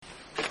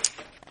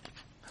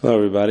Hello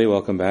everybody,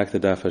 welcome back to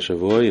Daf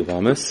HaShavua,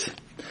 Yevamos.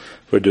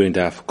 We're doing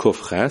Daf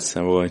Kuf Ches,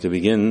 and we're going to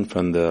begin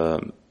from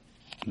the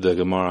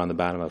Gemara on the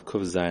bottom of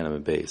Kuf Zayin on the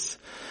base.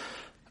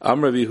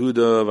 Amr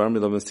Yehuda, Varmi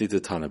Lavan Sita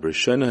Tana,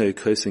 B'Rishona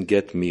HaYikosin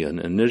Get Mian.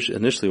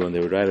 Initially when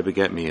they would write a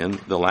Get Mian,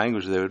 the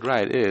language they would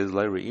write is,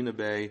 Lai Re'ina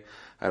Bey,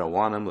 I don't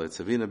want him, Lai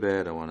Tzavina Bey,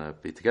 I don't want to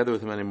be together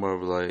with him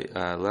anymore,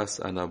 less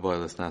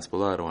Anaboy, less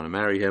Nasbala, I don't want to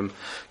marry him.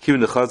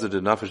 Kivin Nechazar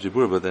did Nafash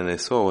Dibur, but then they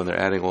saw when they're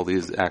adding all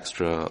these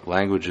extra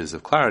languages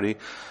of clarity,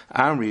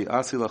 Amri,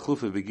 Asi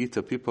Lachufa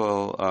Begita,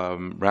 people,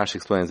 Rashi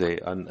explains,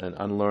 an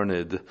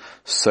unlearned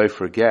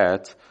Sefer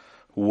Get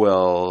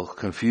will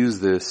confuse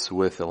this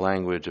with the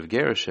language of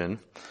Gerushin,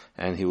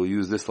 and he will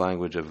use this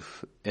language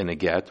in a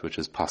get, which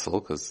is pasul,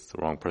 because it's the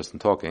wrong person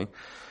talking.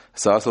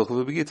 So they just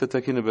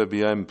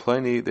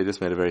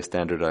made a very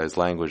standardized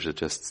language, it's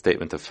just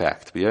statement of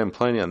fact.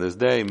 On this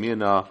day,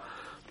 Mina,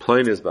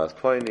 Pliny is Bas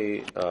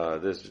Pliny,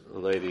 this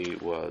lady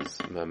was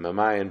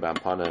Mamayan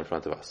Bampana in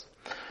front of us.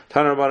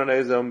 Tanar Rabbanan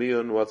Ezo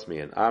Miyun, what's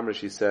Miyun? Amr,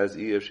 she says,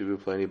 if she be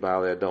Pliny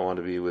Bali, I don't want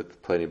to be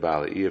with Pliny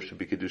Bali. If she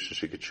be Kedushin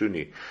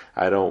Shikachuni,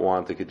 I don't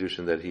want the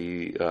Kedushin that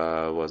he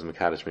was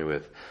Mekadosh me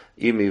with.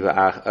 Imi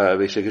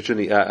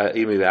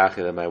v'achid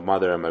that my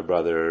mother and my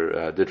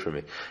brother did for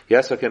me.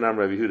 Yes, I can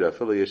Amr Rabbi Yehuda,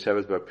 Phila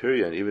Yesheves Bar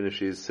Piriya, and even if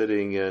she's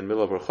sitting in the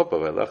middle of her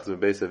chuppah, and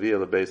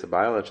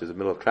she's in the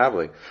middle of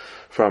traveling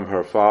from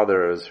her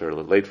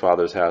late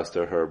father's house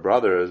to her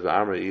brother's,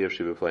 Amr, if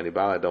she be Pliny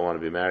Bali, I don't want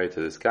to be married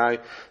to this guy.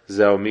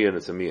 Zeo Miyun,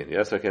 it's a Miyun.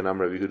 Yes, I can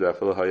Amr Rabbi Yehuda,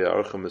 Phila Haya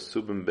Archam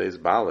Mesubim Beis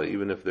Bala,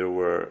 even if there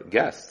were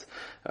guests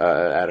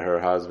at her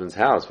husband's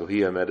house. She was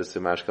in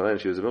the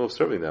middle of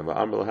serving them.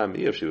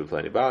 If she would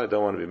play I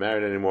don't want to be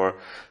married anymore.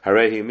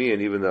 Harehi me,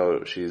 and even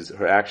though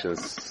her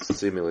actions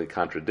seemingly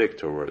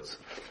contradict her words,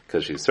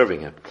 because she's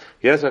serving him.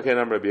 Yes, okay,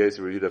 number of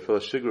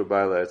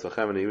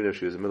Yisrael, even if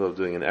she was in the middle of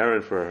doing an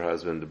errand for her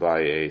husband by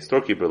a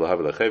storekeeper,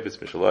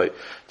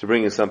 to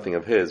bring in something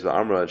of his,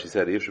 and she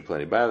said, if she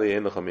play it's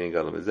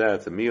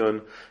a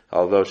miyun,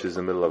 although she's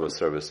in the middle of a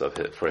service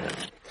for him.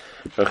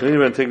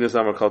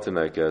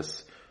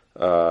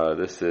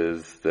 This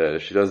is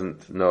that she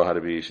doesn't know how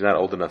to be, she's not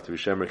old enough to be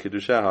Shemer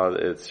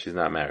Kiddusha, she's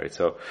not married.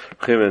 So,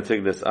 Chim and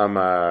Tignis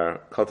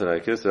Amar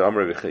Kaltanaikis,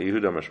 Amar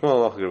Yehuda Amar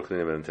Shmuel,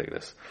 Chim and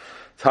Tignis.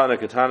 Tana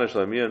Katana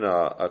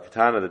Shlamiyana, a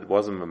Katana that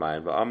wasn't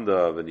Mamayan, but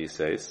Amda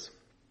Venises.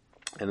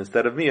 And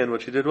instead of Mian,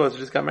 what she did was she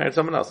just got married to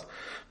someone else.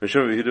 Now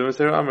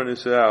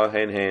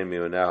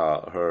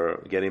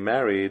her getting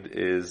married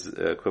is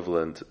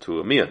equivalent to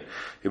a Mian.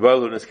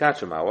 What if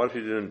she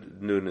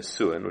didn't do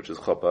Nisuin, which is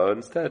Chopa,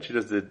 instead she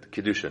just did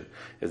Kiddushin?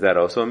 Is that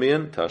also a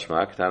Mian? Now,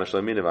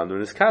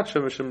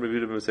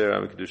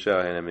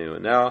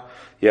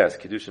 yes,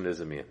 Kiddushin is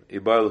a Mian.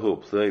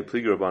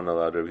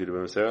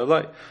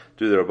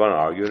 Do the Rabbanan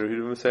argue in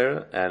Rehuda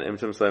B'Meseira? And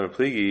Imtim Slam and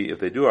Pligi, if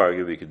they do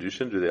argue by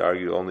Kiddushin, do they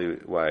argue only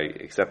by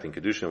accepting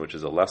Kiddushin, which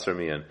is a lesser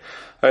mian?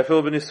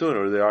 Afil b'nisuin,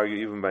 or they argue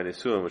even by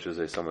nisuin, which is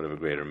somewhat of a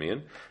greater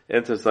mian.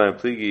 Imtim Slam and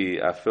Pligi,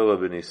 afil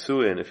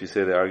b'nisuin, if you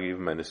say they argue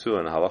even by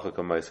nisuin, halacha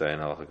kamaisai,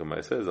 and halacha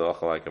kamaisai, is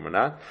halacha like him or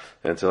not?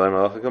 And Salam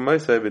halacha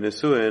kamaisai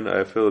b'nisuin,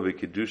 afil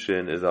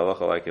b'Kiddushin, is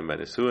halacha like him by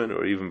nisuin,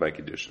 or even by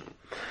Kiddushin.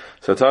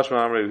 So Tashma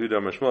Amrei Yehuda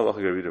Amar Shmuel,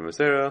 halacha Rehuda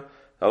B'Meseira,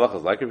 halacha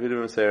is like Rehuda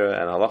B'Meseira,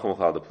 and halacha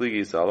muchal the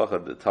pligi. So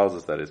halacha tells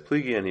us that it's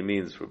pligi, and he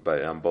means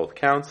on both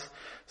counts.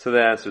 So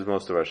that answers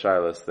most of our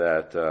shilas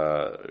that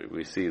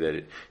we see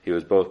that he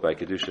was both by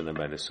Kiddushin and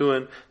by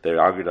Nisuin. They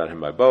argued on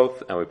him by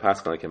both, and we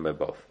pass like him by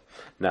both.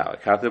 Now,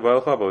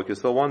 but we can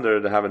still wonder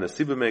to have a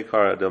nasiba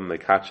meikar adom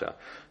meikacha.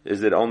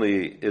 Is it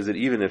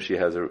even if she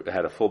had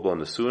a full blown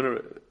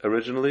Nisuin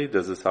originally?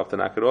 Does this help to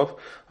knock it off?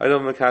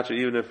 Adom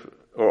meikacha,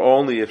 or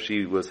only if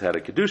she had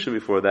a Kiddushin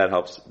before, that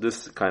helps.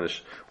 This kind of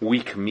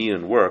weak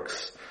mian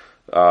works.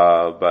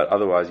 But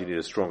otherwise you need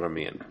a stronger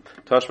mian.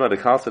 Tashma de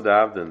Kalsa de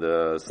Avdan,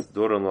 the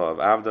daughter-in-law of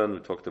Avdan, we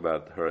talked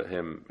about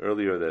him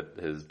earlier, that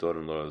his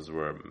daughter-in-laws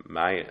were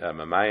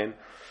Mamayan,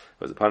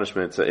 was a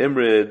punishment. So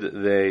Imrid,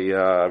 they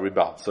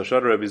rebelled. So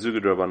Shad Rabbi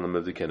Zugad Rabbanim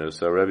Mevdikenu.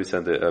 So Rabbi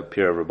sent a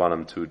pair of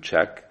Rabbanim to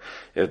check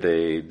if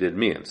they did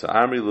mian. So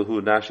Amri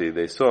Luhu Nashi,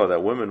 they saw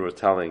that women were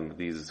telling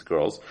these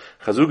girls,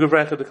 Chazug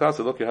Gavreicha de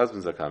Kalsa, look, your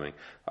husbands are coming.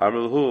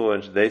 Amri Luhu,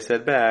 and they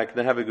said back,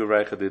 they have a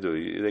Gavreicha they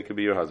do. They could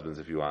be your husbands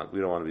if you want. We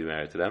don't want to be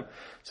married to them.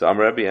 So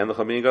Amr Rabbi and the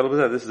Chamin Gadol,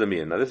 this is a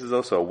mian. Now this is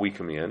also a weak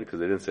mian, because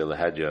they didn't say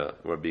Lahadja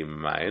or being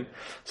Mayan.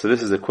 So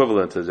this is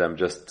equivalent to them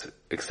just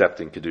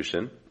accepting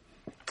Kiddushin,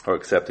 or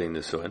accepting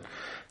Nisuin.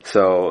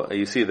 So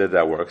you see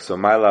that works. So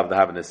my love, they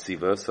have a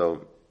Nesiva,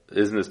 so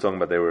isn't this talking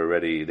about they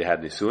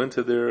had Nisuin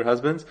to their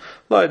husbands?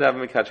 No, they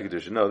only had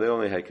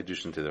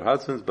Kiddushin to their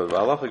husbands, but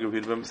halacha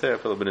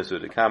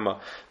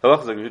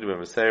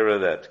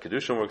that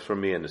Kiddushin works for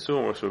me and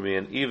Nisuin works for me,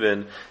 and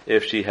even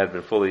if she had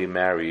been fully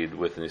married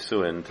with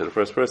Nisuin to the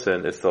first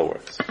person, it still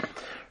works.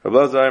 I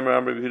didn't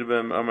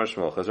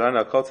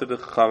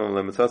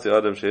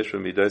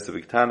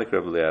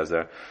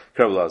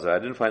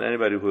find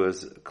anybody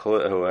who's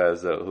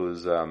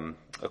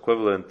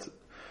equivalent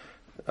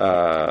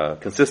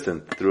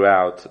consistent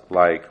throughout,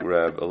 like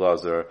Reb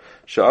Elazar.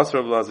 Sha'as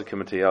Reb Elazar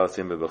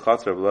kimatayalasim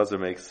bebechatz. Reb Elazar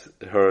makes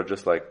her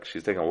just like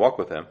she's taking a walk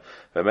with him.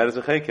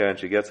 And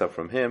she gets up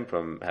from him,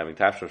 from having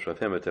tashmish with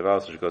him at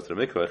Teval, so she goes to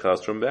the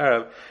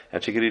mikveh,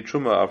 and she can eat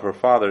truma of her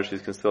father.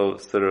 She's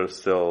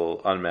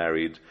still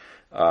unmarried,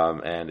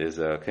 and is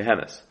a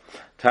kehenis.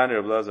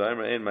 Tanya Reb Elazar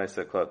Eimer ein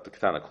ma'aseh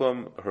ketana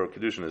klum. Her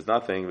kedushin is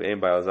nothing. Ein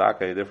ba'al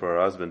zakai. Therefore,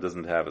 her husband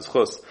doesn't have his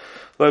chus.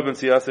 Lo ben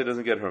siyaseh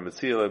doesn't get her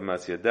mitzvah. Lo ben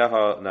masiyah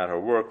deha, not her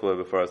work. Lo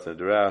befaras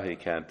nedarah. He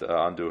can't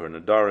undo her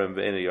nadarim.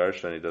 Ve'ena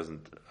yarsha, and he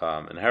doesn't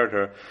inherit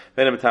her.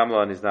 Ve'ena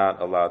metamla, and he's not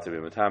allowed to be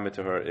metame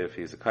to her if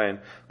he's a kain.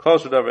 Kol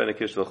shadavar ena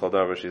kish l'chol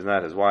davar. She's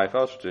not his wife.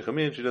 El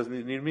shetichamin. She doesn't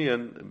need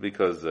mian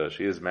because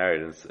she is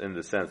married in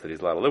the sense that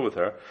he's allowed to live with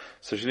her.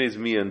 So she needs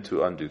mian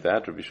to undo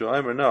that. Rabbi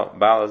Shua Eimer, no.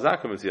 Ba'al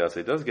zakai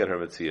mitzvah does get her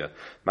mitzvah.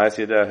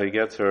 He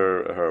gets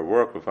her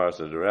work with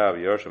Farsa Durav,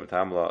 Yersha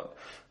Matamla,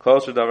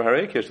 closer to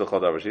Harakish the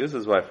Chaldavar. She is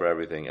his wife for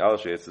everything.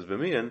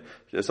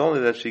 It's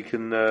only that she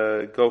can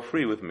go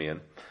free with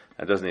Mian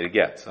and doesn't need a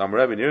get. I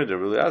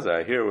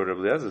hear what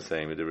Rabbi Eliezer is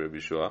saying with Rabbi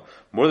Shua,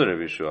 more than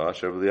Rabbi Shua.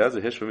 Rabbi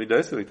Eliezer hishvami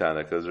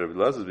daisavitana, because Rabbi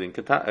Eliezer is being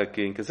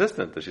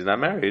consistent that she's not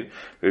married.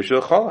 Rabbi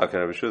Shua chalak,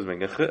 and Rabbi Shua is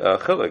making a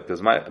chilek,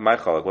 because my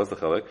chalak, what's the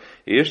chilek?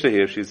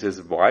 If she's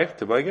his wife,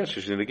 to buy a get,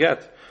 she should need a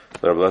get.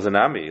 But Rabbi Eliezer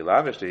nami,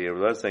 lavish to hear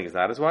Rabbi Eliezer saying he's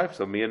not his wife,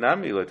 so mian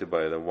nami like to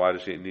buy, then why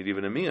does she need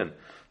even a mian?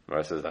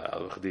 Rabbi says, you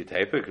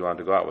want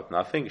to go out with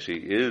nothing? She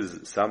is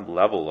some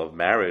level of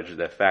marriage,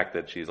 the fact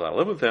that she's allowed to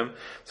live with him,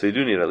 so you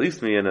do need at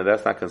least mian, and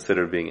that's not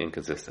considered being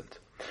inconsistent.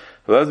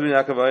 He said that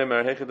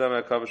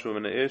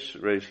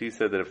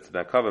if it's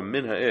nakava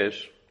min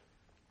ha'ish,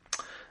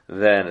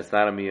 then it's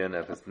not a mian.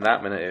 If it's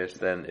not min ha'ish,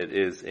 then it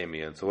is a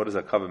mian. So what is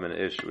a kava min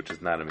ha'ish, which is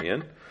not a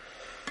mian?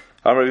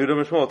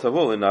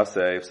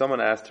 If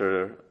someone asked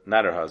her,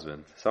 not her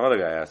husband, some other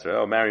guy asked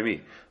her, marry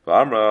me.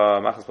 I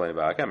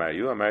can't marry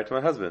you, I'm married to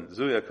my husband.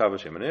 So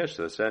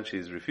then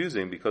she's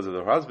refusing because of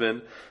her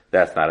husband,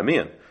 that's not a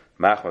mian.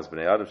 But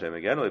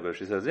if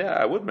she says,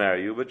 I would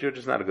marry you, but you're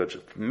just not a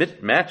good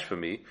match for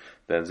me,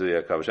 then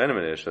Zuya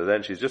Kavash. So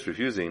then she's just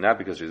refusing, not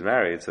because she's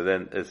married, so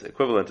then it's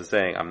equivalent to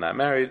saying, I'm not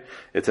married,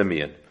 it's a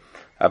mian.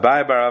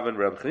 Abai Baravan,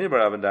 Reb Chanina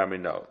Baravan Damri,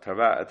 no.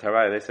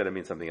 Tarai, they said it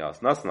means something else.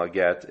 Nasna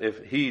get,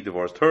 if he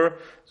divorced her,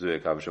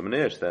 Zuya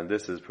Kavashumanish, then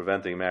this is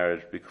preventing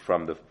marriage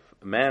from the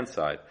man's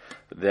side.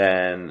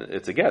 Then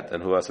it's a get.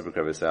 And who has to be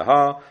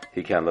Saha?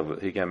 He can't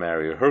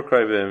marry her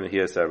Krivim, he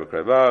has to have a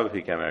Krivav,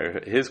 he can't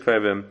marry his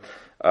Krivim.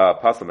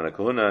 Paslam and a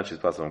Kahuna, she's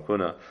Paslam and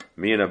Kahuna.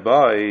 Me and a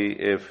boy,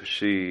 if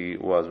she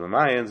was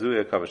Mamayan,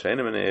 Zuya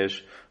Kavashainim and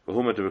Ish,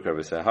 Bahuma to be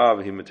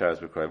Sahav, he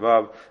mataras be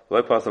Krivav,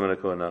 Loy Paslam and a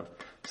Kahuna.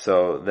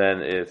 So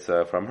then it's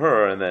from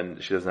her, and then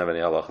she doesn't have any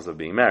halachas of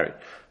being married.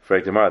 For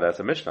Gemara, that's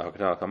a Mishnah.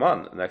 Come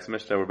on, next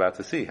Mishnah we're about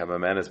to see. Have a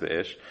man as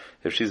beish.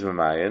 If she's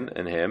mamayin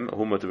and him,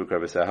 who mutar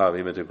b'krev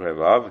he mutar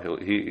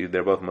b'krevav.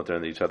 They're both mutar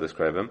in each other's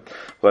krevim.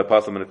 Who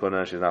apostle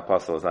minakona, she's not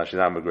apostle. She's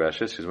not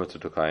megreshes. She's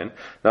mutar to kain.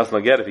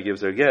 Nasma get, if he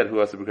gives her get, who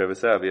has to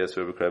b'krev he has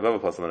to b'krevav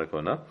apostle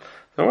minakona.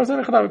 So where's the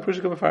nechadam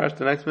pushika b'farish?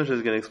 The next Mishnah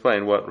is going to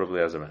explain what Rabbi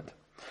Eliezer meant.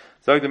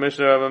 So the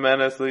Mishnah of a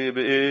man as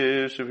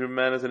beish. If your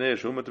man is an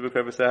ish, who mutar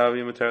b'krev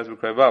he mutar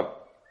b'krevav.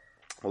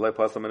 Well, I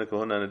passed him in a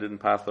kahuna and it didn't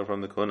pass her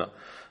from the kahuna.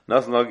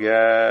 Nasn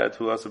get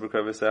who has to be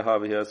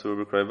krevisehav, he has to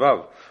be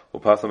krevav. Who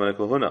passed him in a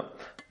kahuna.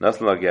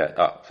 Nasn get.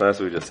 So that's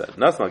what we just said.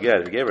 Nasn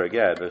get, he gave her a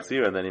get,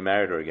 and then he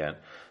married her again.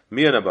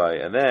 Mian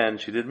abai, and then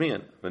she did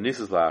mian.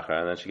 Venisa's lachar,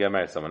 and then she got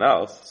married to someone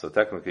else. So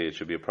technically it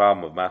should be a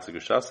problem of master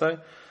gushasai.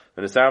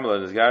 When it's Sarmala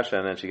and Gasha,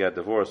 and then she got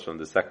divorced from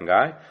the second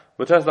guy.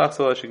 With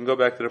Taz she can go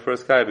back to the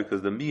first guy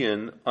because the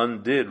mian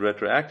undid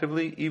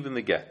retroactively even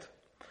the get.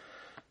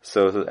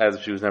 So as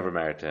if she was never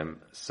married to him.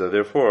 So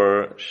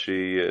therefore,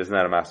 she is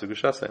not a master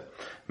gushase.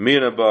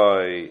 Mian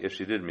abai, if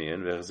she did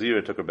mian,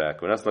 Vechzira took her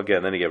back. When that's not get,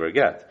 and then he gave her a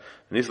get.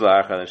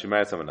 Nisla acha, and then she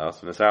married someone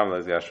else. And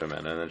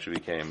then she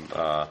became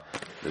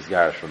this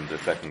garish from the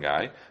second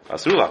guy.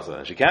 Asur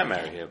and she can't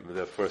marry him,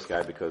 the first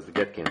guy, because the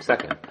get came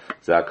second.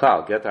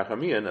 Zakal, get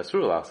achamian,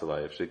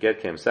 asur if the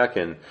get came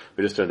second,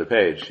 we just turned the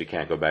page, she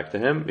can't go back to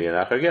him. Mian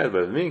achar get,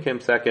 but if the mian came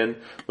second,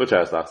 which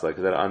has because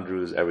that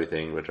undoes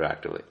everything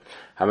retroactively.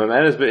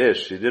 Hamaman is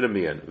beish, she did a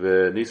mian,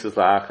 v'nisas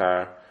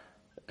la'achar,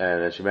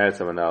 and then she married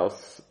someone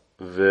else,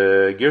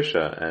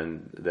 v'girsha,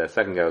 and the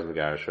second guy was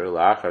megarisher,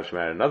 la'achar, she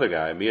married another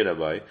guy, mian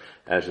abai,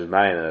 and she was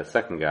married a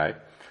second guy,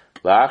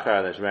 la'achar,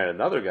 and then she married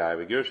another guy,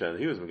 v'girsha, and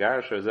he was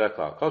megarisher,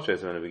 zekal, kol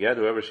sheis when we get,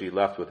 whoever she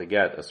left with a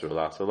get, asur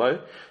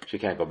la'asalai, she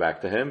can't go back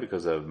to him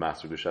because of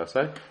master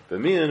gushasai, but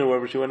mian,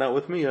 whoever she went out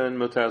with mian,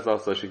 mutar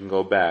la'asalai, she can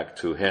go back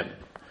to him.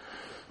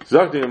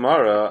 Zok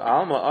Gemara,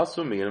 Alma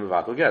asu mian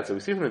mevatel get. So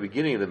we see from the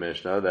beginning of the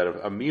Mishnah that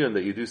a mian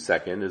that you do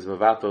second is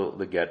mevatel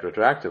the get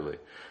retroactively.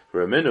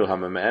 For a minu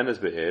hamaman is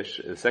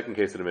beish. The second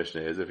case of the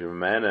Mishnah is if you're a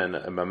man and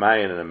a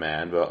mamayan and a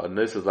man, but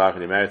this is lach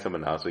and you married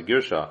someone else, with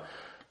girsha,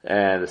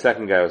 and the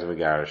second guy was a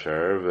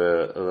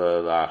megarisher,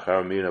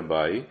 v'lachar mian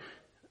abai,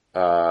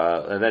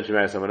 and then she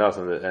married someone else,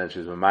 and she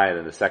was Mamayan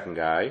and the second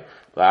guy,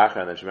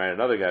 and then she married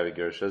another guy,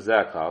 Vigirsha,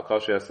 Zakal, Kal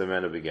she has to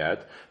men of a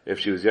get. If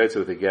she was Yetzer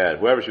with a get,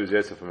 whoever she was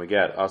Yetzer from a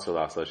get, also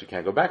Lasla, she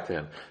can't go back to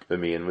him. The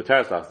me and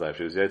Mutaris Lasla, if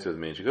she was Yetzer with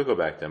me, she could go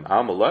back to him.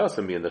 Alma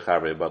Loyasa me and the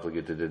Chavre Batal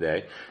Gita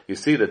today. You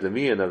see that the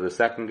mean of the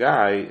second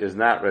guy is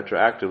not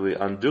retroactively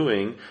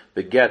undoing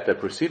the get that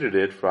preceded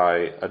it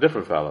by a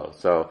different fellow.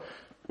 So,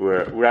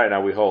 right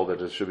now we hold that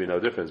there should be no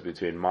difference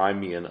between my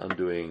mian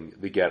undoing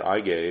the get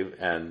I gave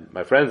and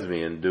my friend's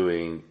mian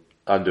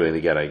undoing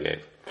the get I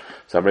gave.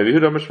 So Rabbi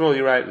Yehuda Mishmuel,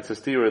 you're right, it's a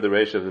steer of the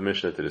ratio of the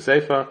Mishnah to the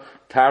Seifa.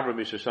 Tavra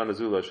Misha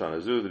Shanazu La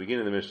Shanazu. The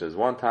beginning of the Mishnah is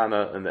one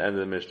Tana, and the end of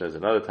the Mishnah is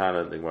another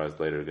Tana. The Gemara is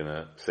later going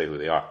to say who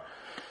they are.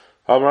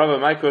 No,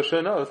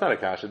 it's not a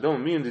kasha.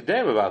 Don't mean the day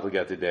about to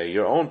get today.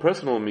 Your own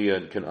personal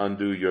mian can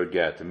undo your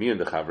get. The mian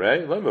the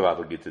chavre, let me about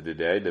to get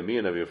today. The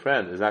mian of your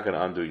friend is not going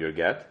to undo your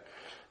get.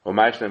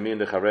 Why is the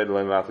mian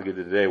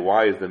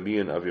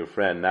of your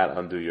friend not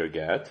undo your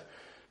get?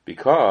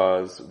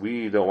 Because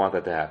we don't want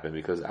that to happen.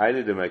 Because because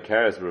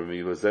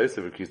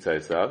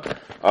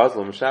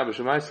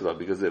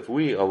if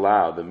we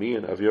allow the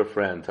mian of your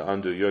friend to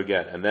undo your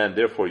get, and then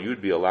therefore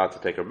you'd be allowed to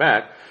take her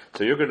back,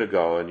 so you're going to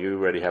go and you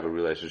already have a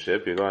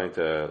relationship, you're going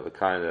to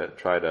kind of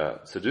try to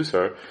seduce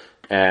her,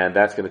 and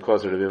that's going to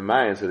cause her to be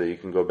mine so that you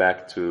can go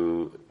back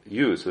to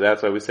you. So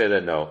that's why we say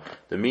that no,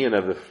 the mian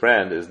of the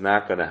friend is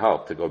not going to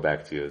help to go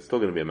back to you. It's still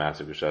going to be a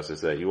massive geshasa,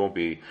 so that you won't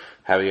be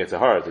having it to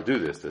her to do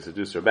this, to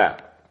seduce her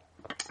back.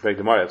 We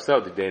shouldn't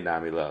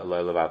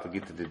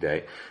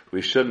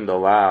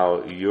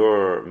allow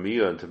your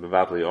mian to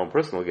mevatel your own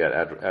personal get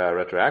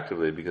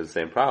retroactively because the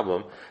same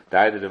problem.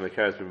 You're going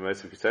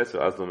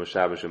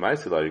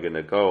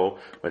to go,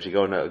 when she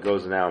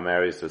goes now and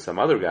marries to some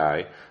other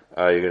guy,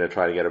 you're going to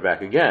try to get her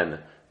back again.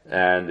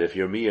 And if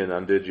your mian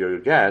undid your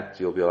get,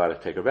 you'll be allowed to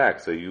take her back.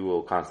 So you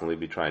will constantly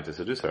be trying to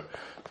seduce her.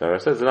 So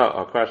Rav says,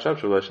 no,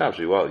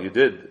 well,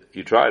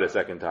 you tried a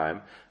second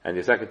time, and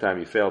the second time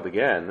you failed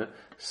again,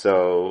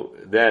 so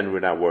then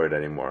we're not worried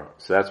anymore.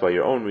 So that's why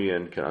your own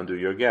mian can undo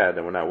your get,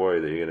 and we're not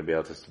worried that you're going to be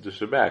able to seduce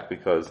her back,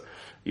 because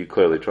you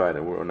clearly tried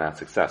and we're not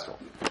successful.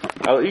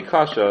 We could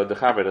have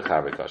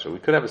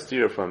a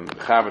steer from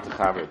chaver to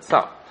chaver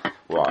itself.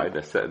 Why? In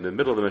the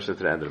middle of the Mishnah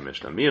to the end of the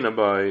Mishnah. Mian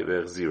abai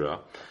ve'chzira.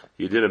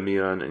 You did a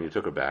mian and you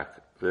took her back.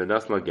 The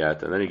nasla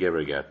get, and then you gave her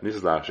a get.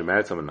 Nisla, she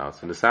married someone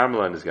else. And the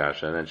sarmala and his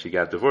gasha, and then she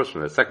got divorced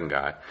from the second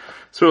guy.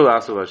 Surul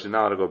asula, she's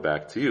not allowed to go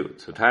back to you.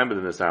 So time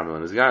within the sarmala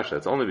and his gasha.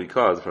 It's only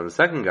because from the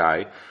second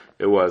guy,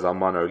 it was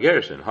alman or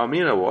gerishin.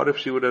 Hamina, what if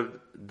she would have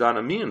done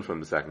a mian from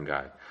the second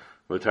guy?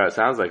 It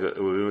sounds like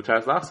it would be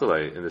mutaras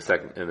lachsalei in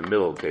the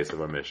middle case of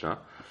our Mishnah.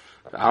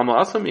 Alma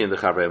also mean the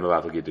chavrei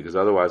mevatel gita, because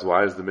otherwise,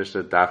 why is the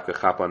Mishnah dafka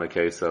chap on a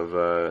case of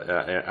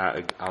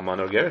alman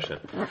or gerishin?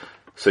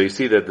 So you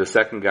see that the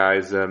second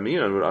guy's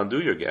mian would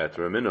undo your get,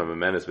 or a minimum, a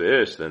man is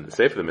be'ish, then the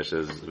safe of the Mishnah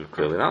is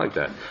clearly not like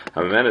that.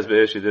 A man is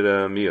be'ish, you did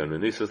a mian,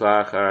 and nisas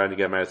la'achar, and you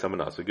got married to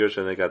someone else. So Gersha,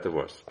 and they got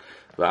divorced.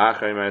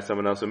 La'achar, you married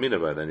someone else with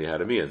minabah, then you had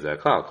a mian.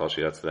 Zakal, call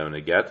she got to them and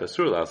a get,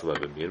 asur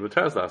la'asalai, a mian, but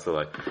taz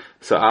la'asalai.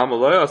 So Alma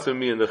loy also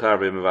mian the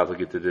chavrei mevatel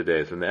gita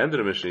today. From the end of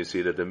the Mishnah, you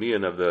see that the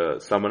mian of the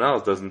someone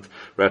else doesn't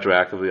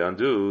retroactively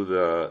undo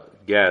the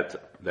get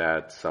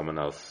that someone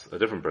else, a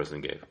different person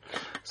gave.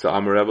 So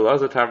Amar Rebbe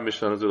Lazar Tav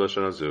Mishnah Zu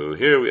Lashon Zu.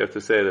 Here we have to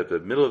say that the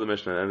middle of the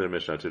Mishnah and the end of the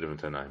Mishnah are two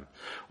different Tanaim.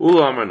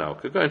 Ula Amar no.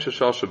 In the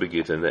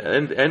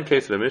end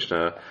case of the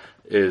Mishnah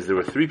is there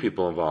were three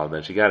people involved,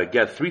 and she got to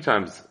get three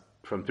times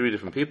from three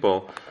different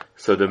people.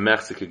 So the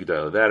Mechzik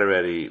Gedol, that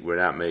already we're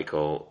not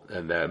makel,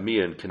 and that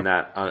mian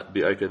cannot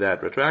be like that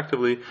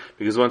retroactively,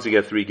 because once you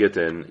get three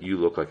gittin, you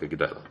look like a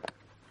Gedol.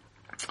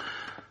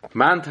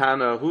 Man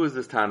Tana, who is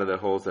this Tana that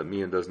holds that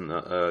mian doesn't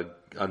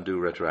undo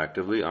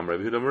retroactively? Am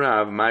Rabbi Yehuda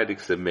Marav, Ma'adik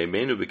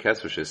Meimenu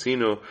B'Kesver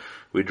Shesinu.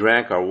 We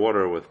drank our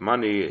water with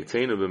money.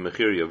 Etzeinu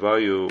B'Mechir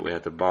Yavayu. We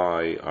had to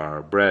buy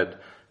our bread,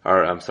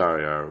 our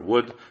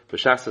wood.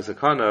 B'Shasa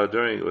Sakana,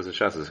 it was a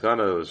Shasa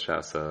Sakana, it was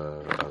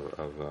Shasa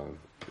of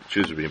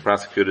Jews were being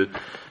persecuted,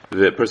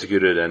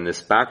 and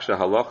Nispaksha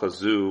halacha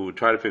zu,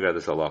 try to figure out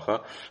this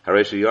halacha.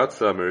 Haresha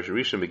yatsa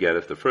rishon beget,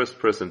 if the first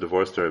person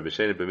divorced her,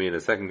 b'sheni b'mi, and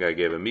the second guy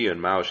gave a mi, and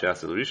mao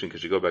shasa l'rishon,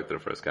 because she go back to the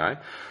first guy.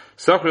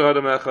 Sachri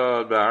adam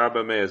echad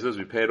ba'arba mei zuz,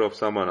 we paid off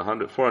someone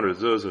 400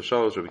 zuz of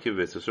shalos Rabbi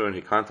Kiva v'tzusur, and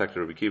he contacted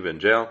Rabbi Kiva in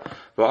jail.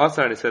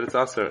 V'asar, and he said it's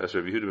asar, as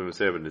Rabbi Yehuda ben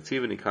Meser ben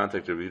Netziv, and he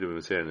contacted Rabbi Yehuda ben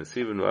Meser and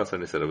Netziv, and v'asar,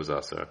 and he said it was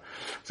asar.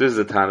 So this is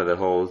a Tana that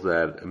holds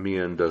that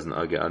mian doesn't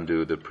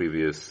undo the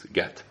previous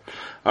get.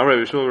 We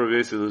didn't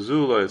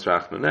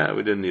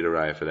need a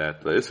raya for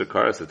that.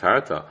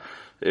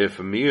 If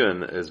a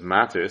mian is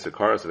matter, it's a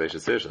karas of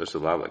Eishasish,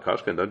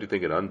 don't you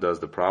think it undoes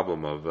the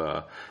problem of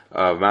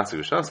Masik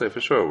Ushasei? For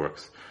sure it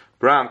works.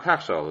 Bram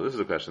Kachshal, this is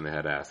a question they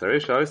had asked.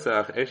 If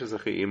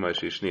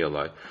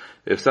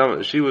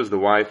she was the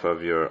wife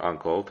of your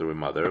uncle through a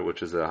mother,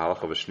 which is a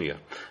halach of a shnia,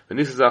 and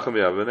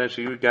then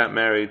she got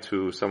married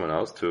to someone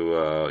else,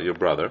 to your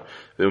brother,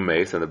 and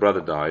the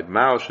brother died.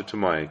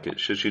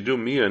 Should she do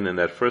mian in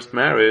that first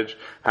marriage?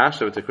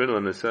 Undo the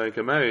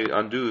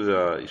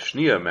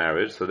shnia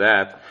marriage, so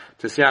that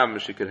Tisyam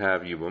she could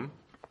have yibum.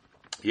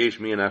 Yesh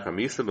miyan after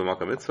misa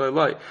b'makam mitzvah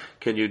lai.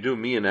 Can you do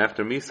miyan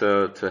after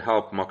misa to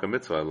help makam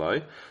mitzvah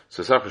lai?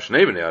 So Sachar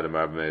Shnei Bnei Adam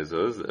Rabbi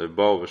Meizuz,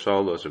 Bo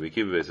V'Shalos Rabbi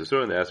Kiva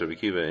Beisasur, and they asked Rabbi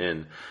Kiva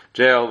in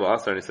jail,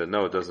 V'Asar, and he said,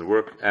 no, it doesn't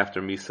work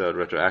after Misa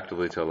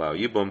retroactively to allow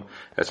Yibum.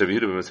 As Rabbi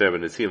Yehuda Ben Meser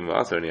Ben Nitzim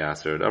V'Asar, and he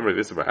asked her, Amr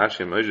V'Yisra Bar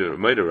Ashim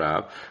Moida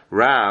Rav.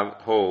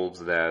 Rav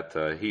holds that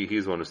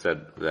he's the one who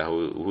said that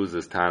who's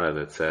this Tana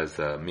that says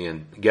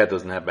miyan get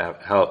doesn't have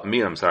help.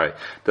 Miyan,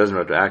 doesn't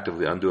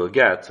retroactively undo a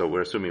get. So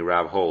we're assuming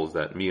Rav holds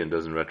that miyan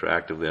doesn't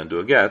retroactively undo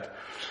a get.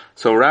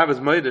 So Rav is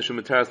Maida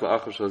Shumiteres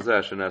La'achav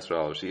Shalzeh Shenesra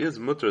Alav. She is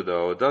mutter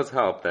though. It does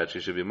help that she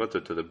should be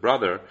mutter to the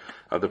brother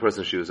of the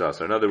person she was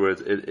usher. In other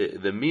words,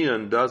 the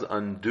miyan does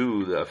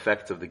undo the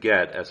effects of the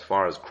get as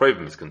far as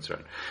krivim is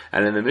concerned.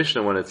 And in the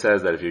Mishnah, when it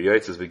says that if your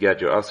yotzes beget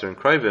your usher and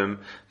krivim,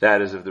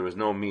 that is if there was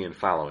no miyan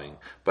following.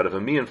 But if a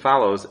miyan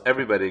follows,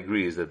 everybody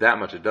agrees that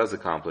much it does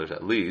accomplish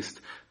at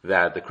least,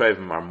 that the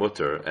krivim are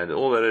mutter, and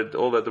all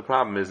that the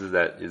problem is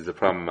the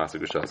problem of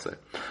Masik Rishaseh.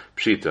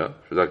 Pshita,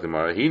 for Dr.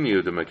 Mara, he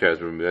knew the Makaris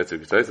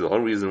the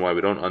only reason why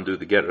we don't undo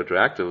the get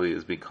retroactively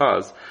is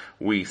because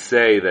we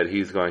say that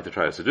he's going to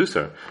try to seduce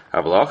her.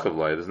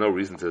 There's no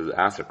reason to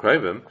ask her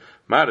krivim.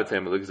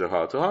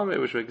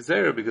 Which makes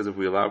zera, because if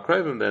we allow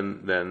krivim,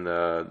 then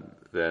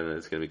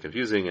it's going to be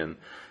confusing, and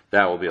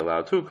that will be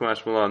allowed too.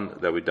 Kamash Malan,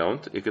 that we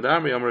don't.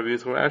 Ikadamri Amar Rabbi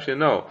actually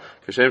no.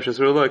 Kashem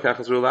Shasrullah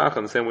Kachasrullah.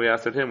 And the same way we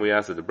asked him, we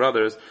asked the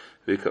brothers.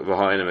 There's no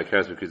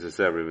chashash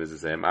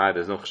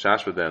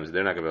with them, so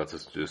they're not going to be able to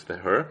seduce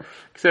her.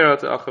 We're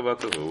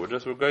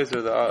just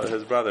regaiser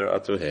his brother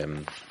to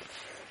him.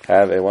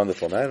 Have a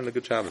wonderful night and a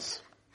good Shabbos.